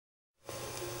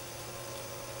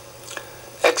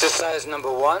Exercise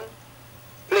number 1,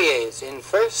 pliés in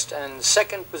first and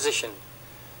second position.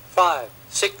 5,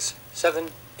 6, 7,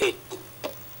 8.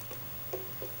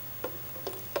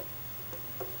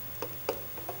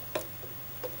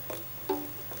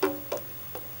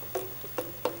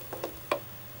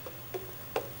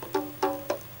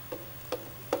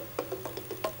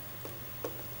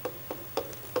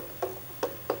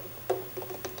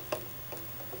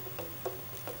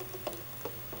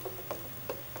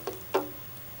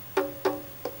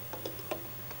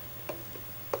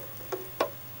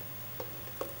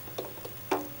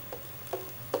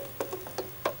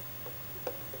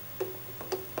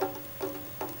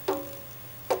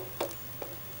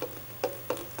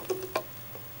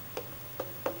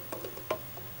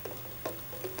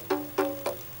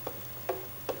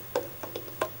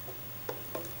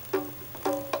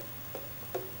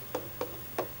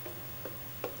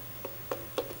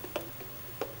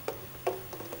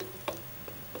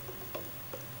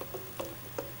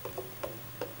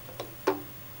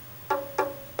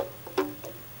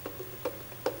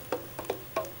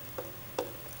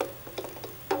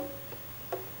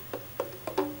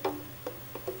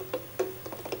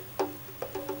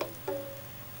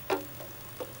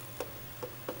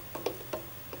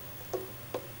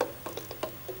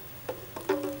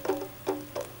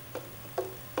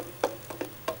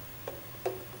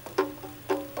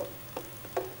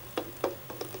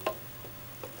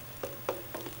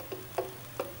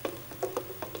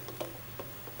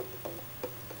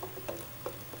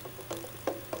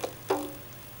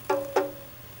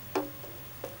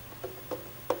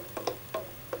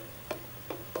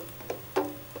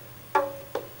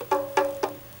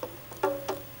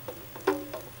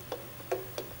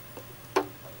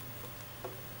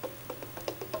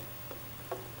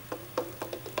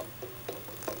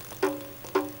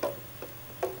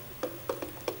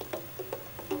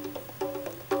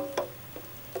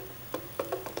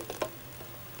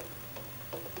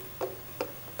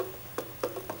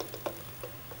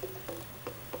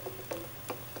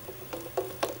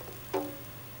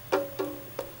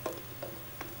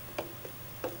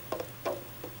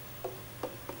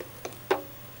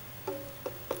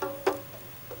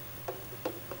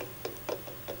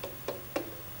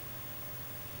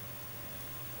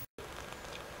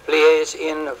 Pliés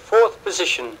in fourth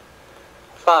position.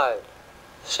 5,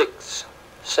 6,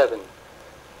 7,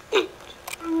 8.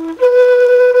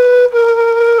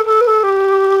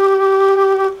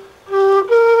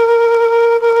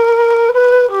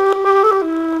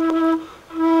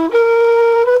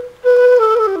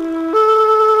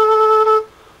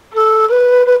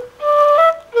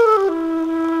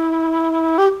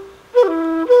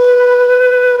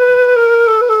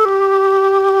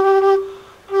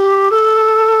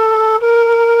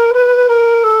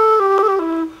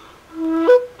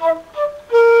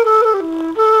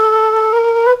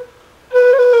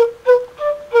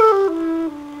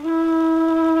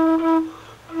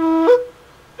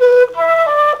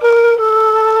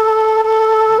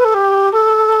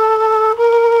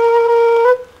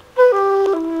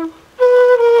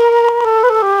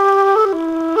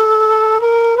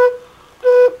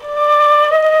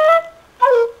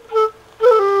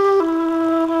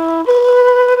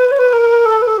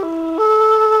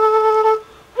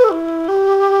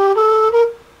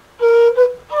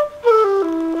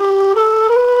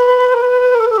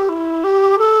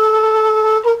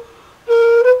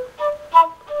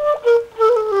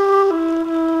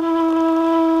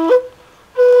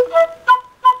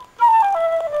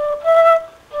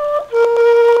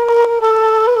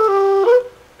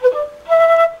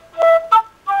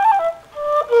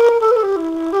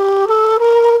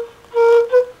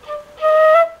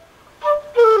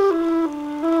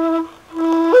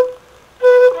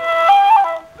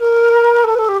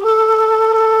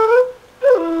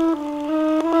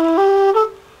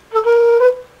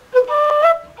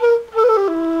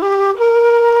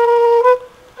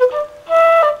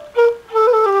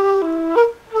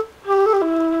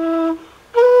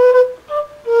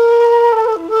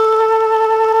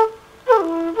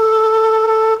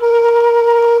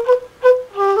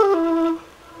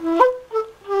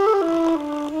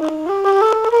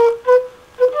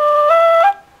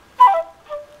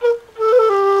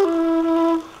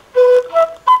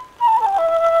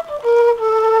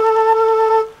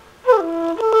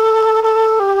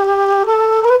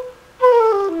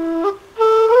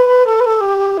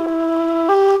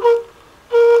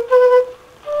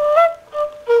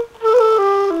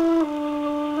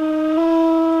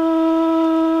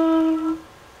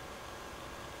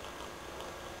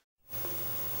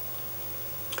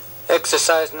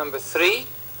 Exercise number 3,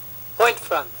 point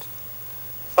front.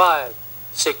 5,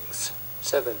 6,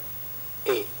 7,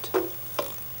 8.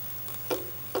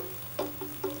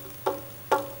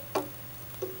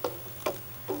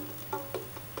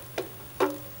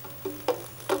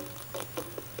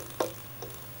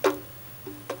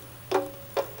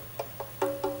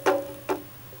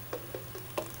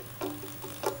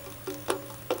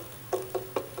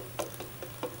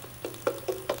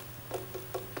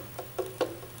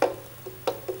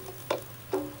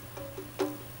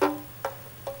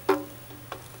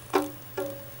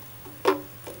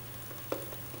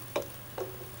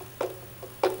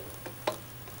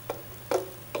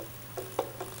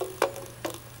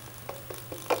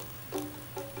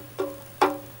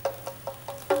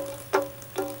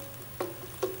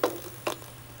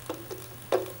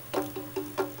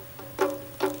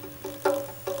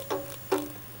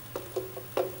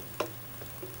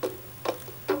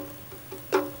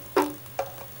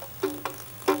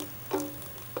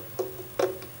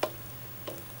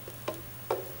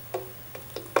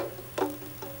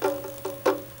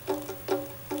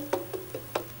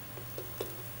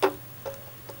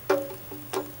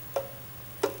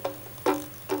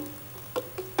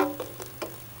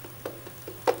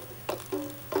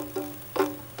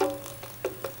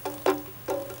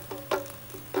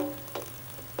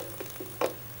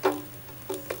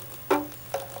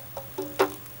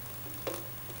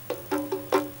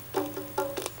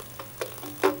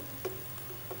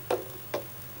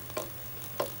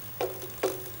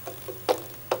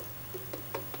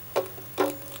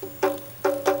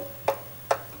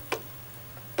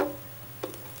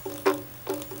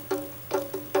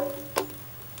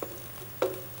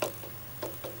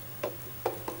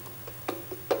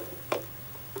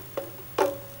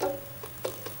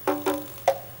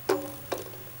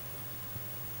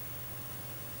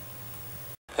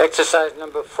 Exercise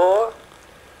number 4,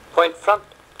 point front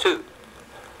 2,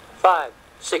 5,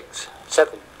 6,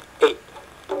 7, 8.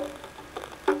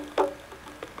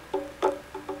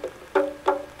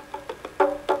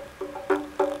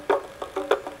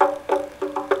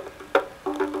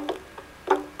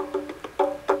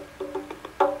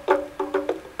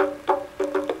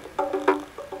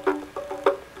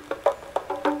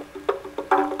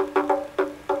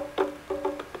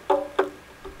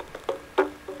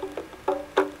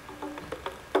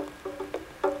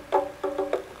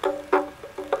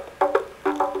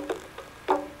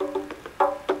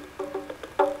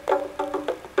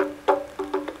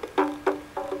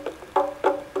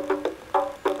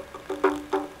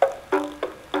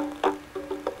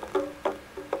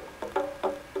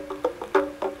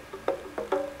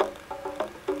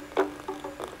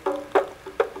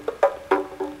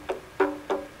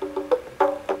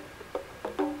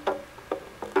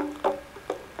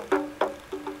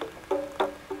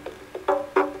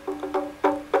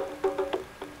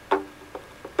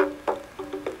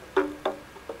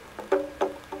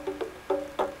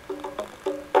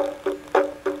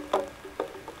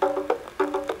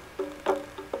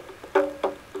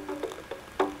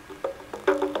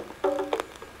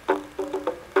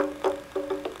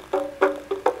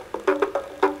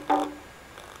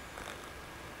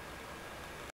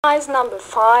 Exercise number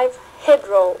 5, head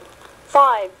roll.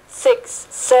 5, 6,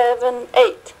 7,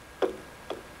 8.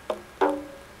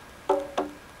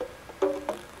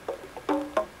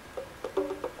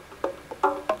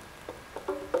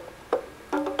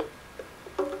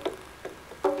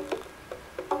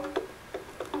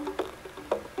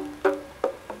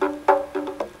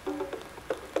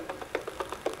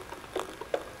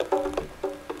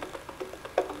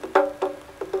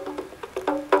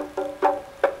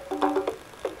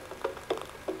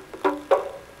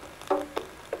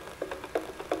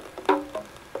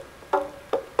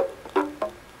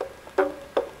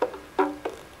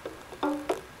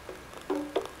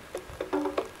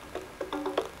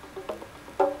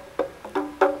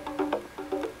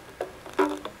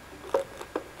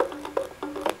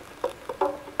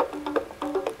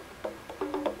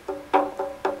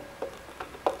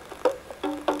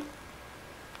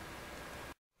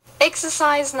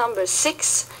 Exercise number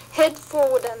 6, head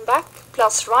forward and back,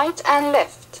 plus right and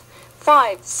left.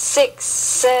 5, 6,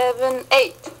 7,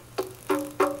 8.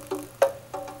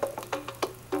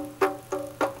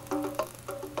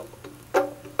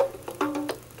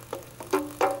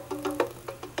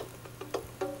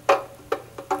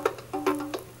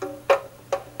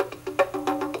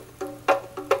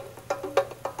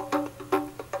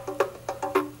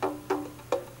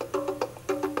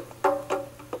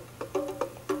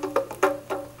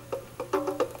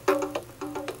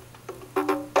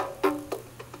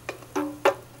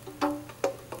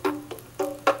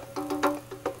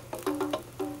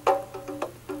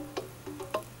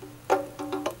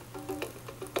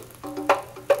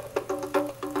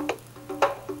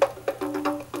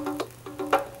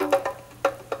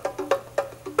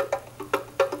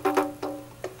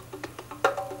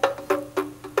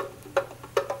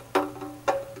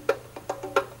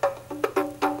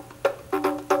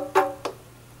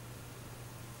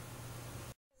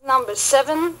 number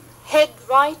 7, head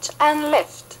right and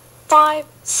left. 5,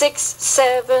 6,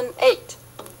 7, 8.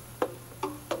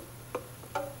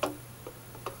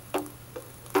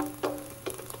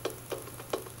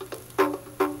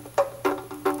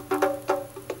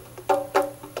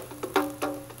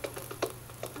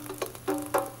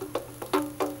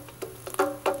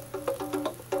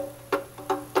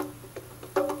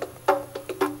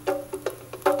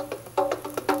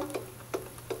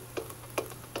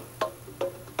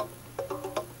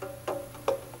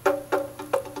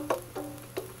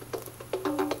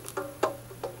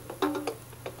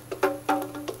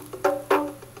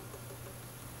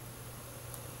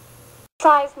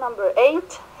 Exercise number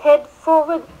 8, head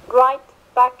forward, right,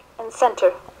 back and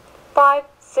center. 5,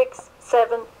 6,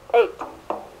 7, 8.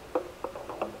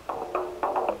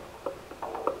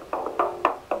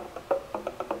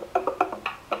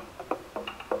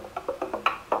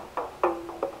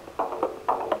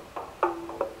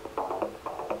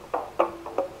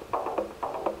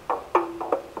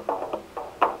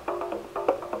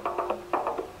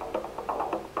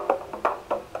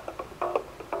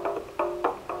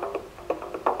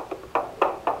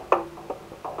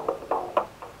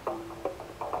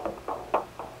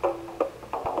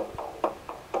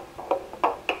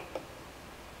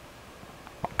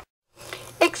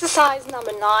 Exercise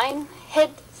number 9,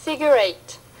 head figure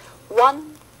 8.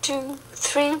 1, 2,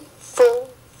 3, 4,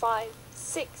 5,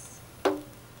 6.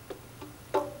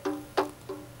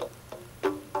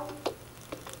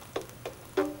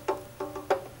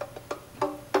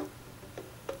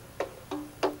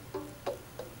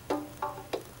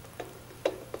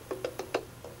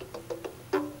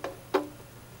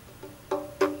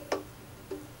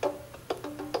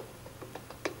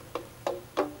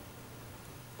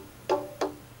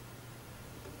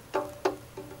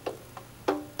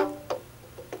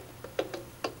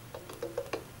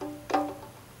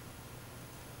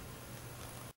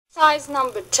 Exercise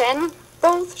number 10,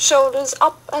 both shoulders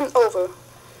up and over.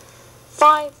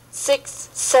 5, 6,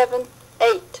 7,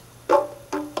 8.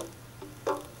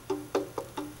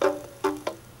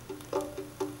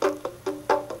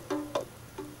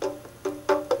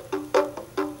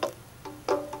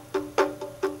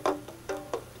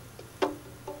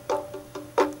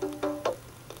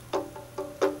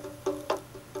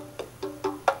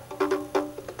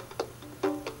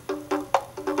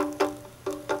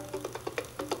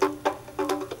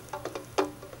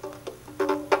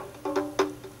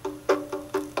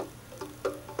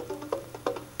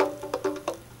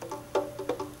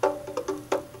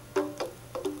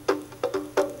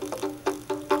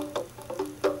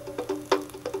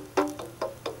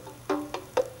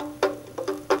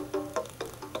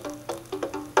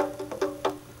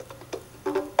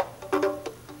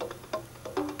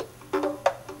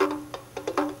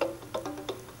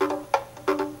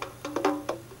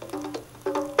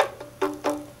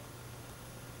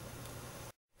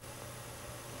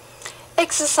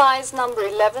 Exercise number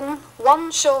 11,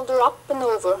 one shoulder up and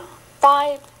over.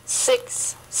 5,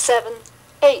 6, 7,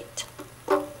 8.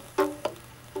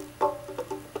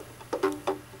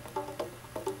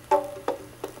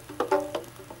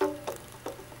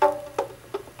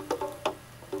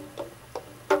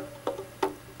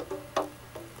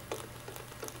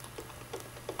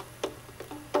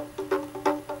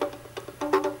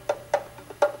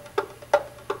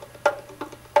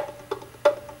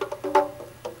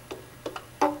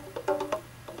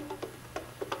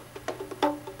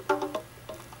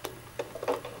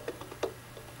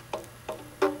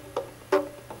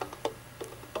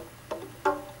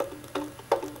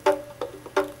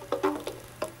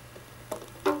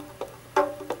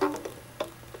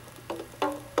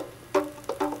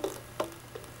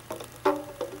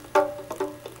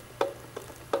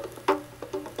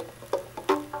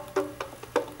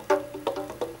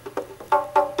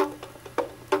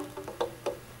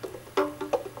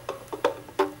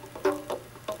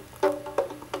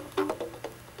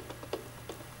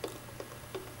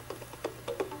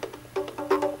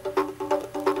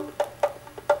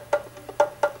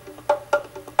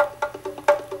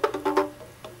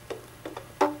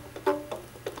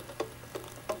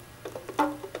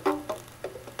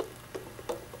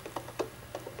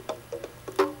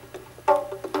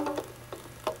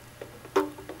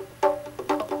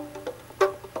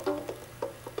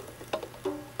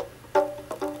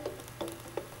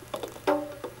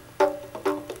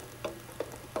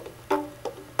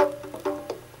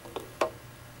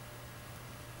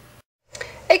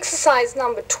 Exercise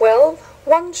number 12,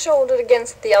 one shoulder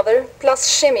against the other, plus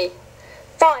shimmy.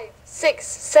 5, 6,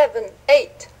 7,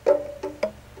 8.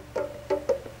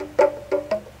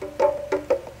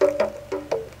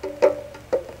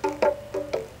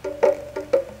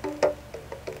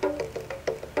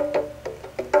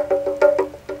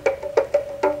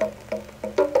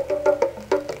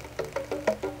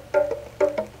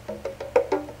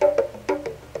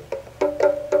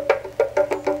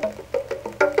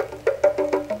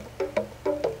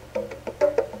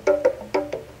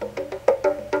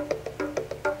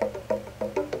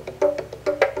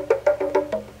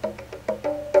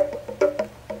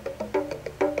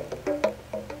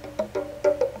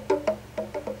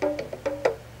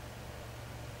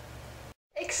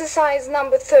 Exercise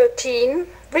number 13,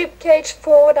 rib cage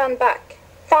forward and back.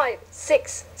 5,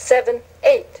 6, 7,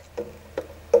 8.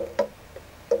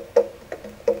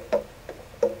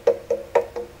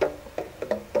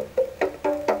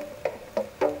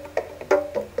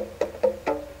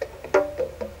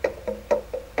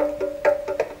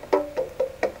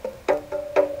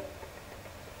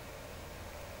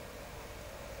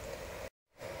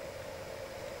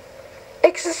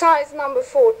 Exercise number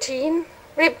 14,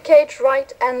 rib cage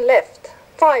right and left.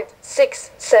 5,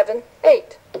 6, 7,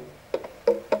 8.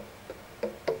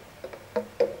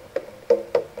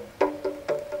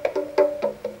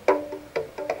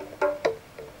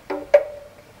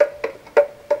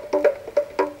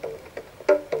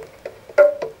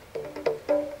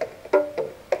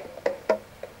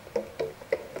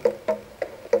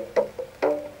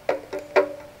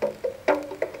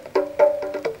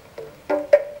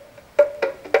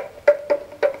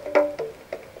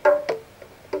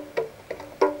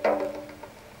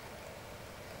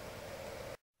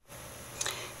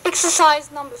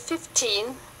 Exercise number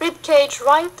 15, rib cage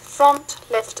right, front,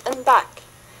 left and back.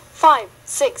 5,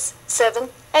 6, 7,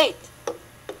 8.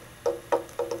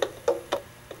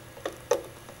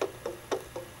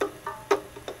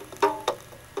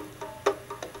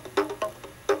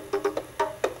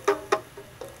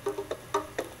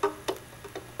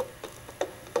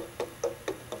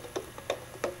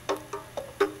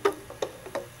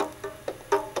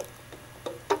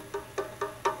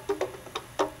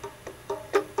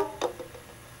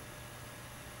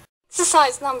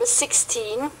 Exercise number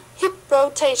 16, hip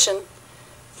rotation.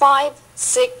 5,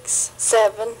 6,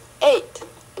 7, 8.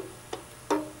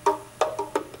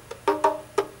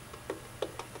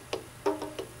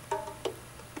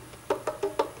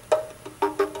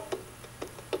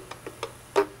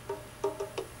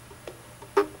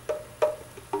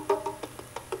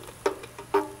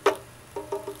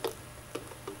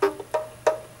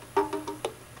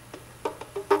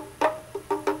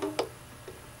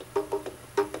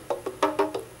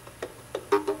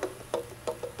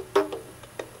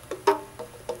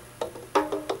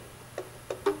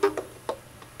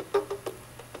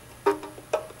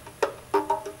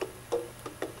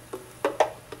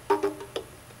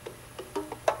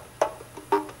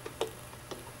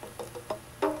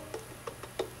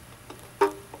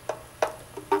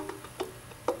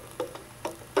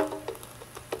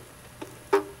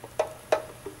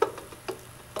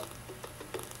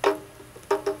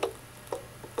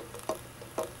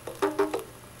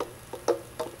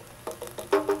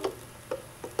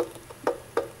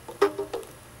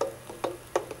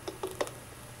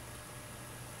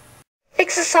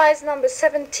 Exercise number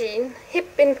 17, hip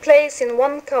in place in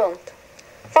one count.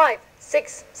 5,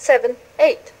 6, 7,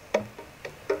 8.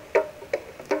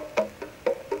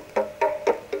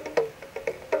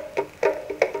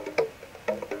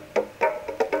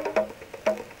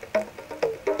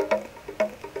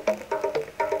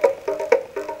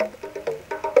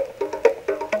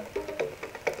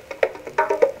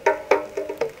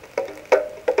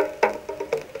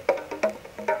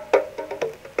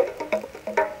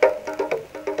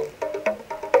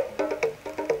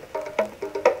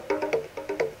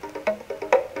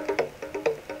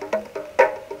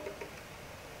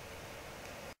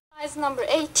 Exercise number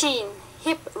 18,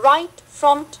 hip right,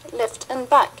 front, left and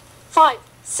back. 5,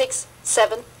 6,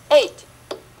 7, 8.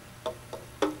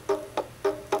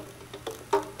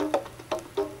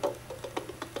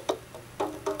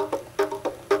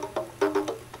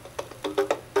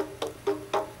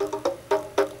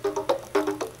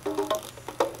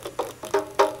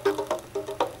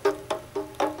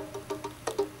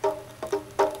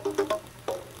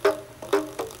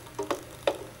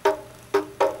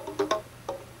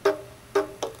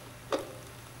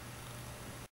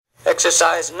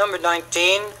 Exercise number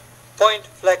 19, point,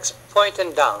 flex, point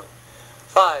and down.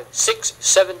 5, 6,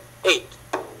 7, 8.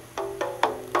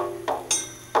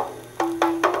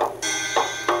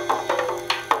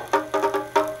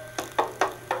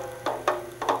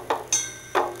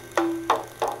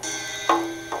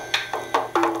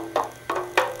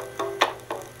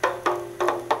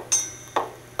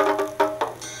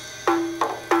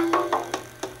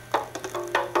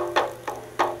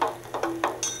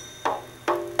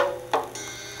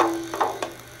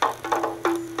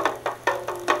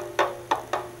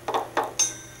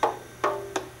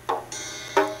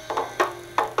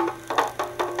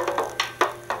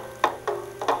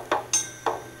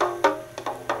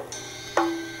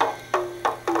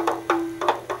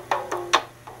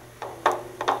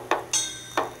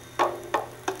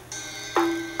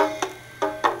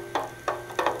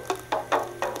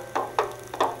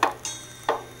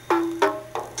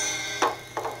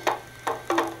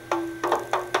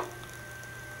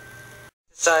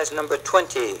 Exercise number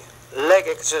 20, leg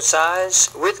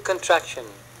exercise with contraction.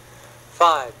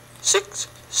 5, 6,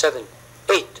 7,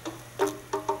 8.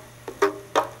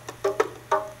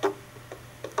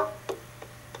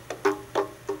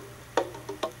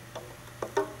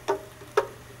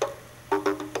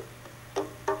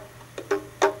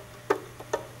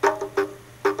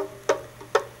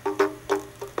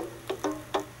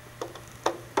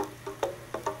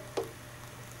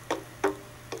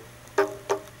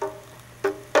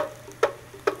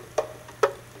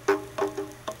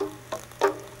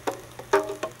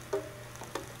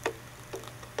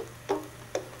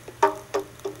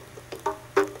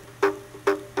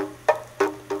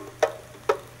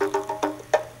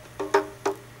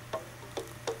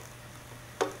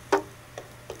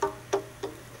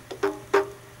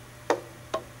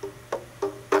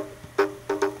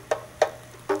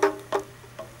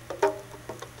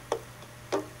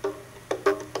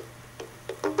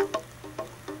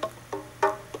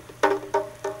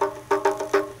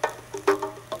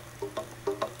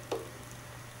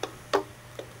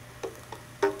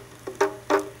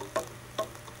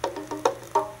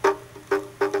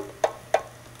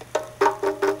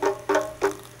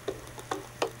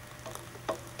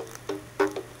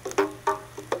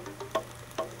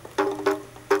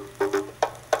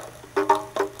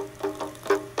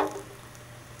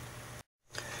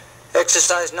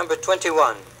 Exercise number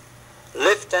 21,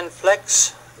 lift and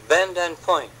flex, bend and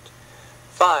point.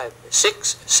 5,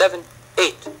 6, 7,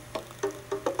 8.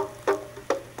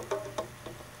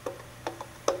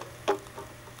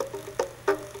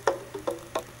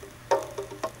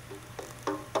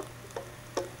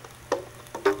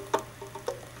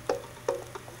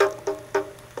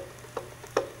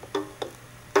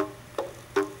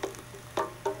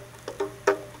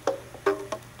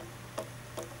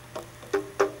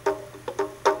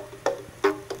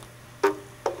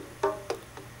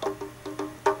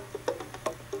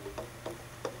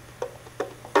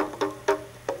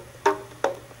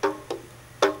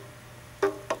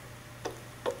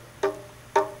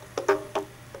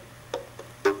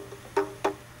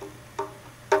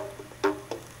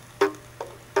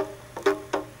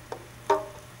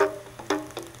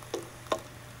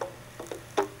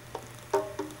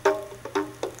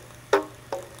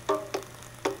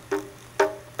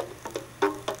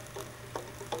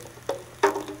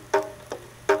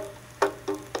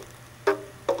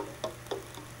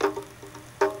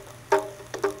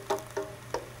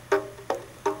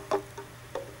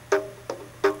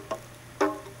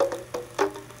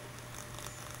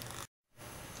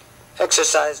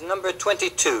 Exercise number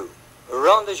 22,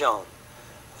 rond de jambe.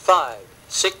 5,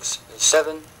 6,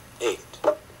 7, 8.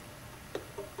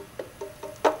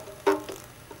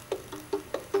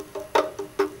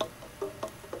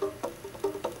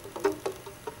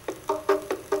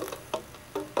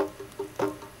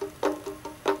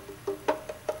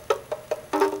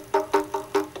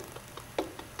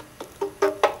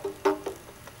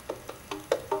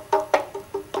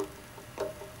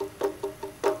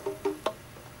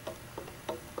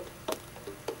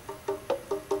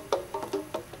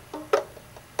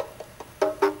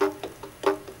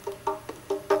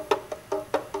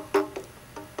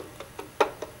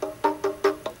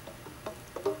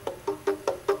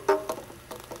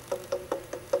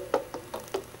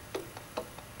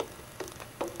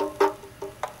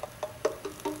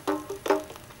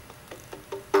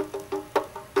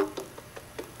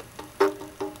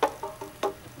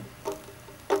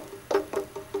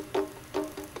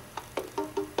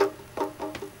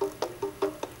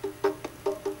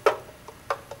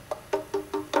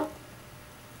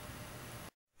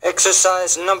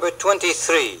 Exercise number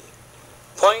 23,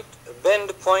 point,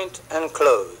 bend, point, and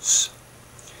close.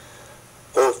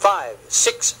 5,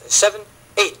 6, 7,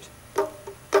 8.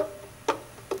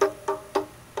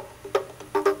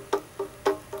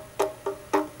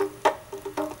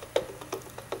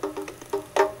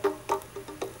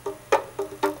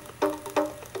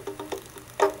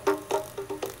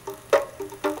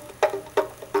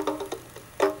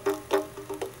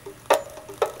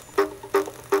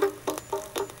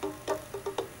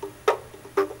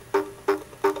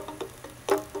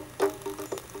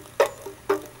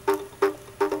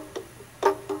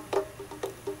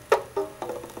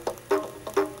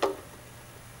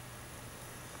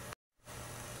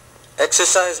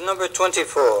 Exercise number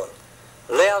 24,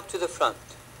 lay out to the front.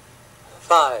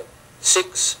 5,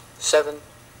 6, 7,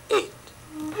 8.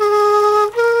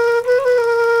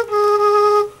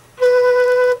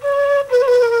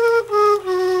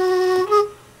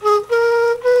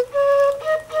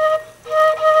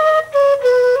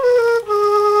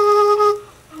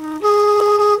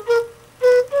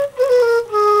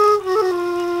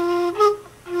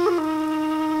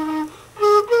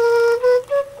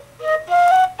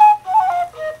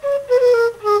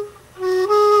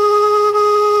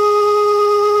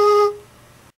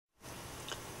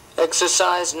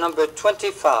 Exercise number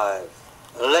 25.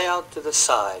 Lay out to the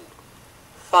side.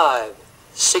 5,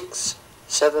 6,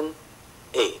 7,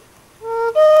 8.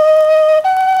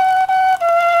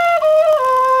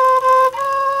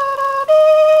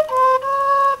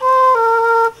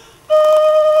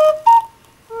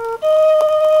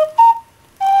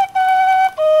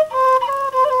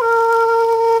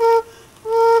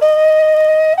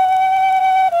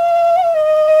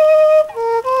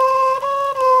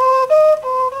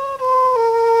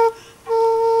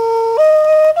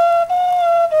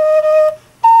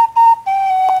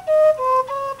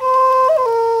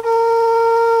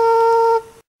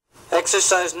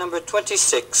 Exercise number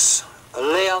 26.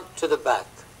 Lay out to the back.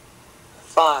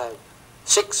 5,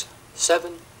 6,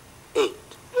 7, 8.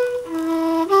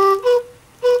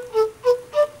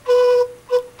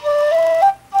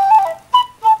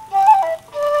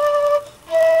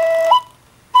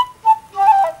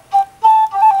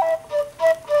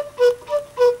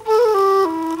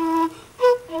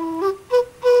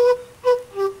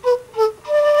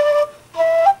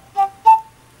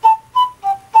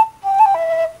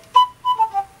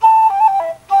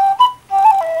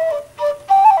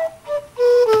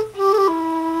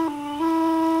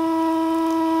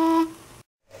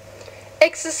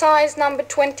 Exercise number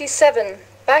 27.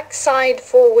 Backside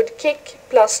forward kick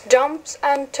plus jumps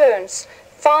and turns.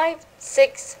 5,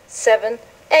 6, 7,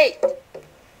 8.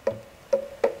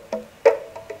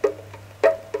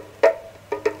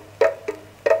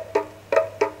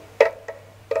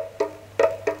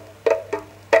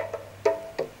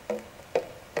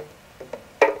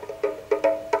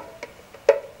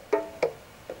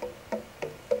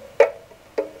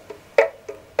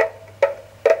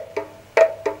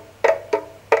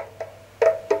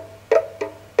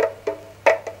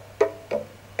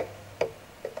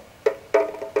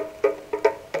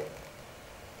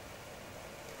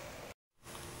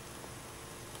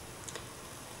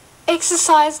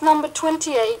 Exercise number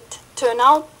 28. Turn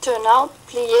out,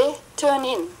 plie, turn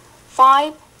in.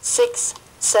 5, 6,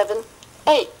 7,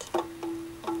 8.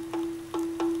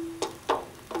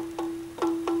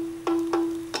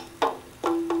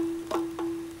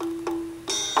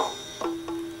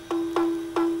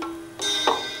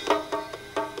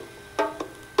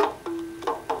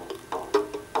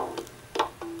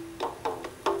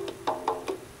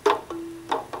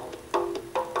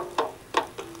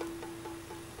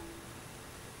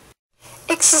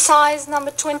 Exercise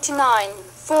number 29.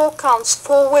 4 counts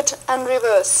forward and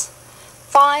reverse.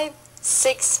 5,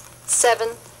 6, 7,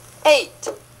 8.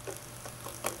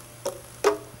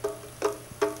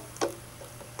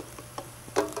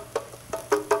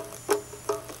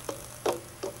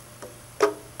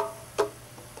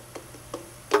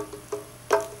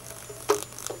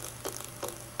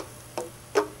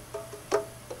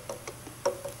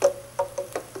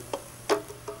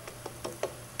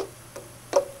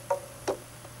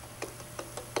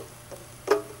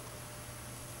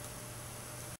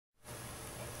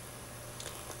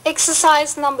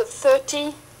 Exercise number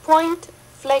 30. Point,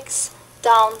 flex,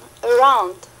 down,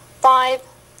 around. 5,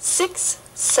 6,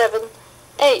 7,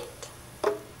 8.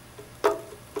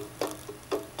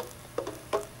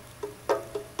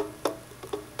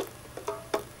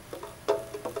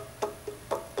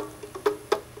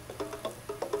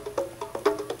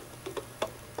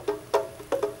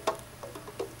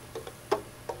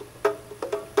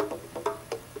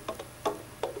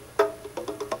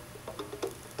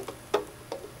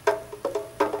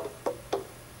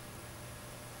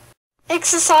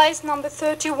 Exercise number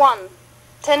 31.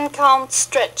 10 count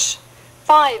stretch.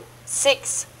 5,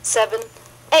 6, 7,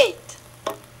 8.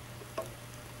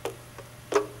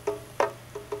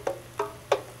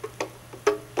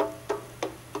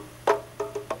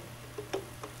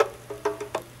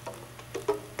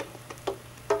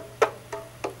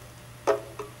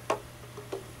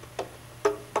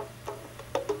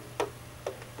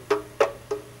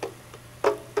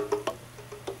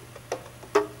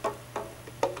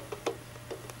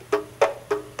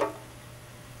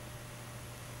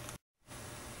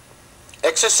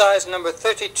 Exercise number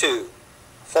 32.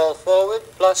 Fall forward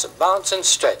plus bounce and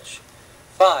stretch.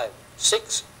 5,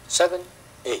 6, 7,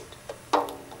 8.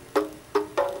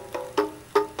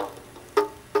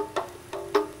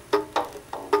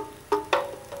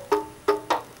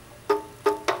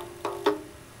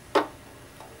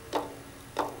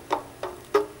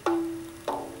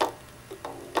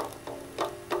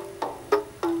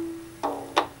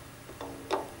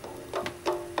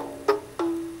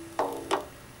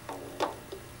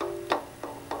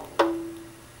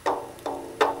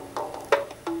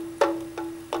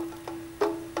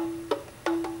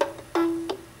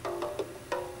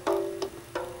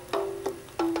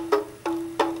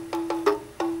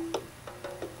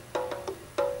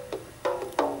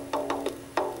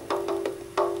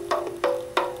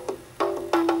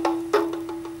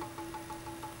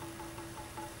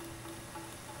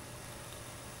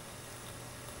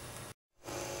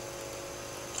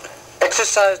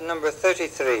 Exercise number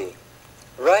 33.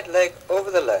 Right leg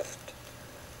over the left.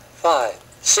 5,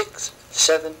 6,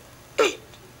 7, 8.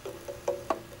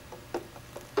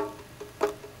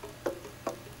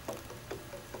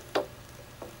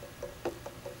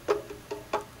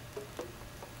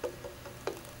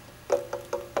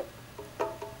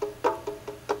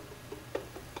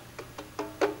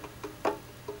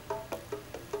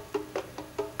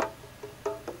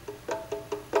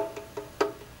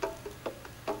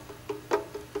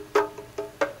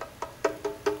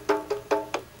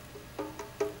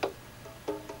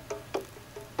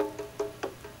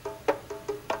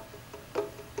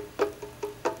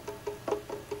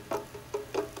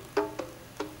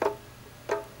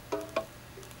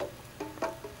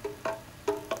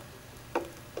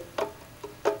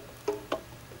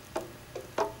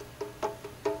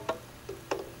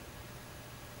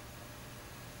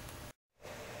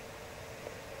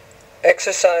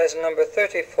 Exercise number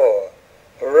 34.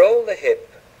 Roll the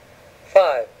hip.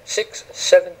 5, 6,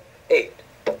 7, 8.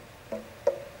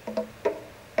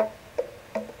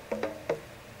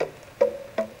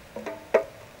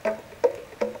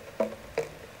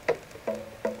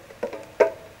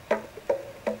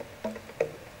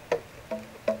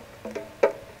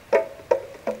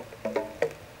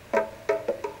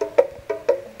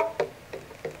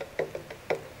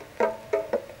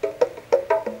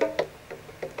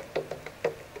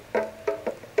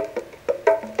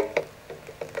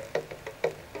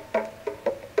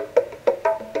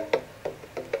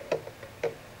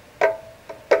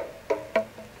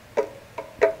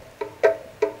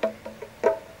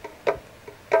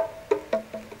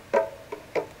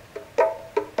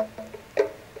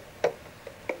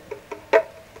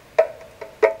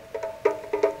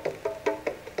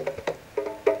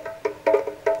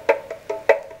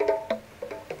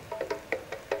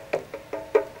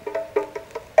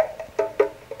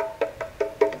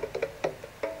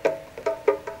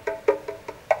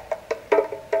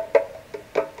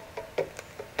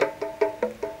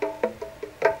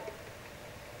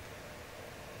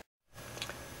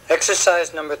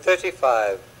 Exercise number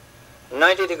 35.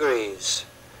 90 degrees.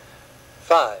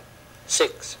 5,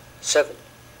 6, 7,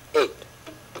 8.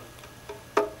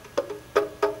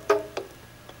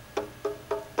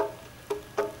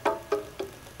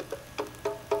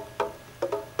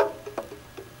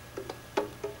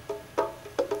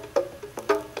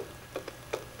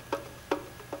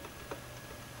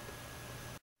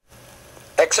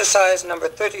 Exercise number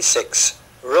 36.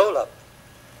 Roll up.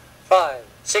 5,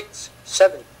 6,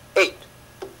 7, 8.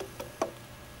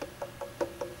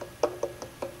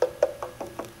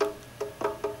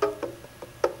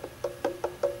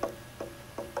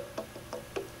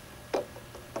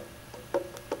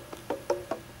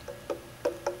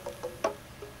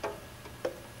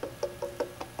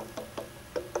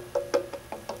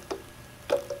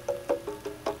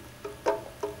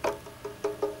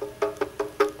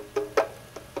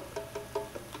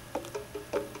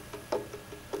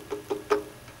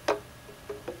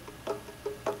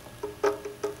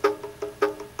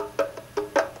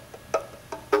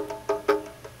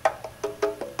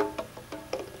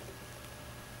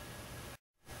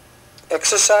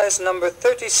 Exercise number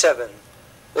 37,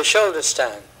 the shoulder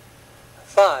stand.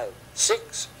 5,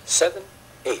 6, 7,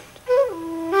 8.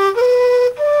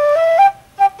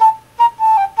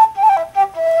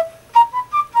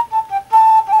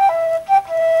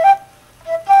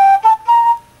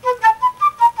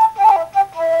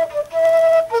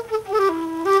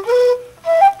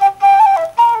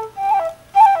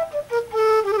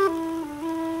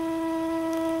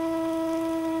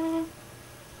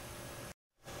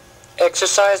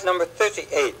 Exercise number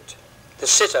 38, the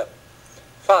sit-up.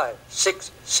 5,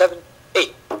 6, 7,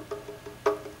 8.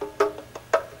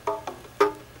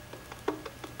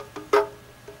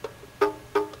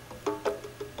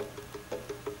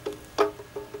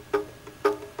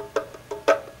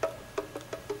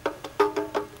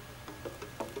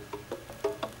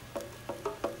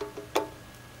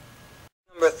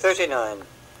 Number 39,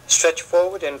 stretch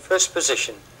forward in first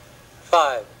position.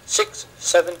 5, 6,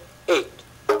 7, 8.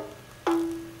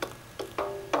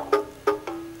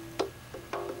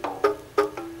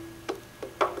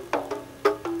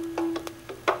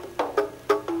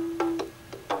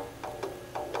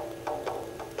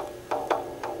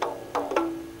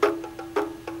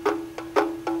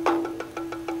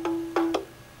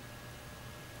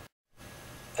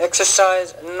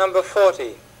 Exercise number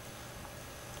 40.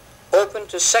 Open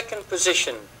to second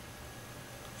position.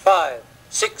 5,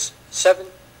 6, 7,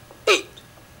 8.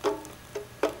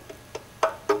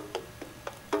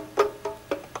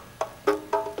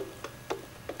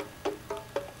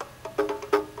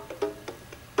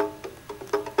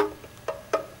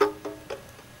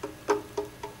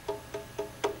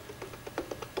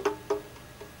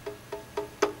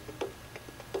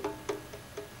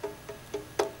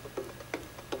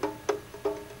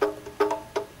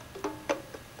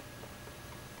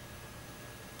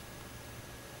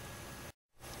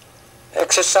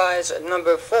 Exercise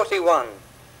number 41.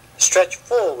 Stretch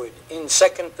forward in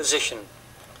second position.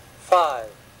 5,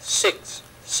 6,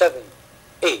 7,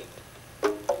 8.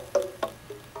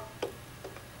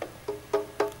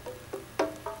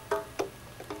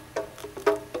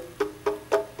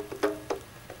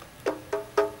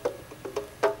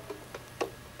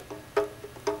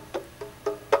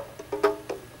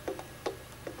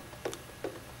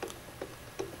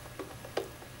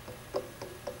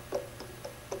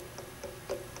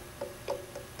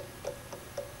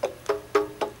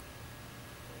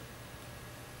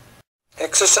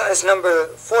 Exercise number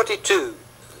 42.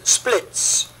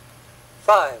 Splits.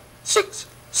 5, 6,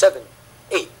 7,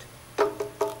 8.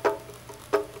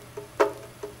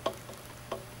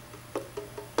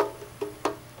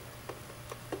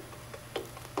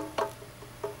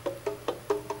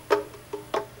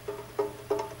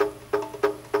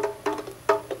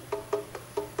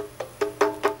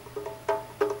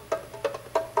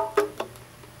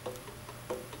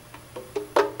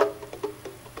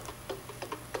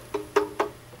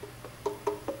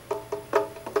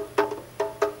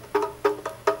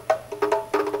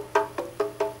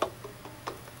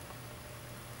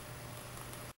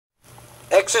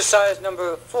 Exercise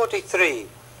number 43.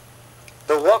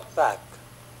 The walk back.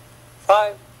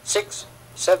 5, 6,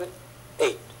 7,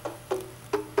 8.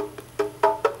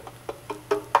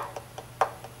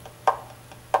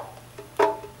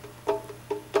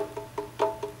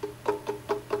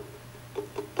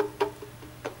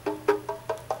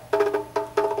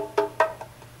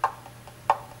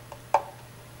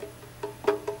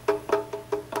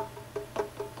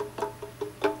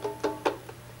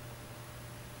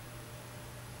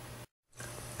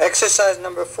 Exercise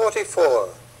number 44.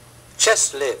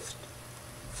 Chest lift.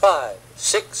 5,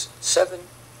 6, 7,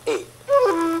 8.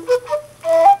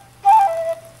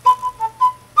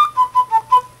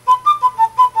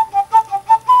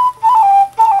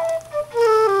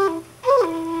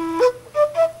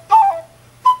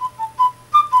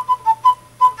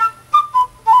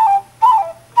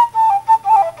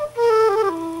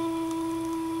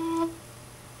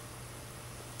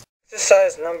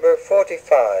 Exercise number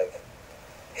 45.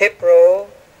 Hip roll,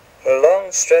 a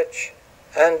long stretch,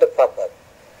 and a pop-up.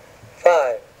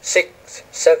 5, 6,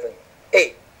 7,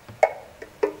 8.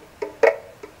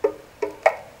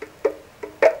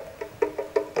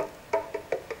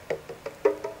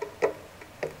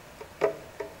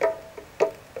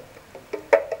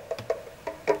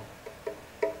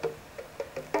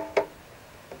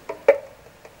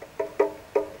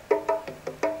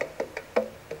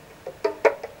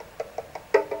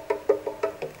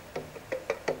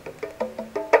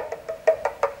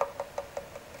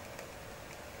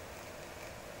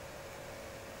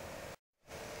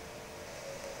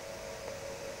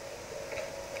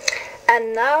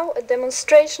 And now a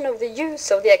demonstration of the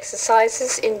use of the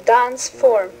exercises in dance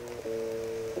form.